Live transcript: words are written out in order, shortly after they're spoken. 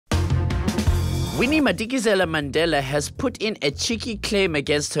Winnie Madikizela-Mandela has put in a cheeky claim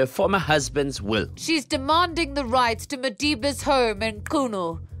against her former husband's will. She's demanding the rights to Madiba's home in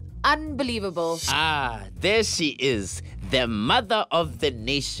Qunu. Unbelievable. Ah, there she is, the mother of the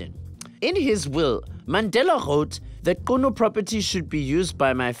nation. In his will, Mandela wrote that Qunu property should be used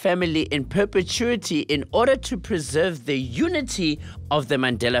by my family in perpetuity in order to preserve the unity of the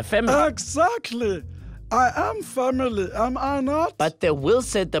Mandela family. Exactly. I am family, am I not? But the will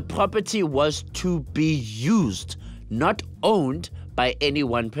said the property was to be used, not owned by any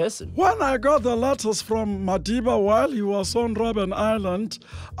one person. When I got the letters from Madiba while he was on Robben Island,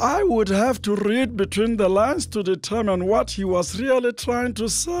 I would have to read between the lines to determine what he was really trying to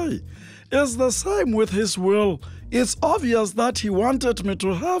say. It's the same with his will. It's obvious that he wanted me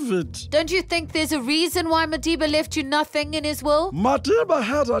to have it. Don't you think there's a reason why Madiba left you nothing in his will? Madiba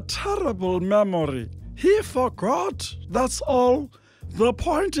had a terrible memory. He forgot, that's all. The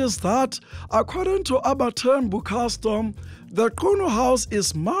point is that, according to Abatembu custom, the Qunu house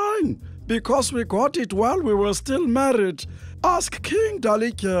is mine because we got it while we were still married. Ask King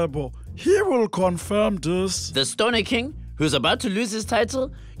Dalikebo. He will confirm this. The Stoner King, who's about to lose his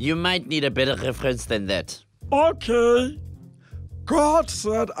title, you might need a better reference than that. Okay. God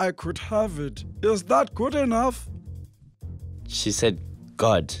said I could have it. Is that good enough? She said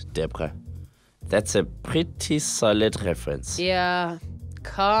God, Deborah. That's a pretty solid reference. Yeah,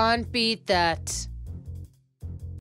 can't beat that.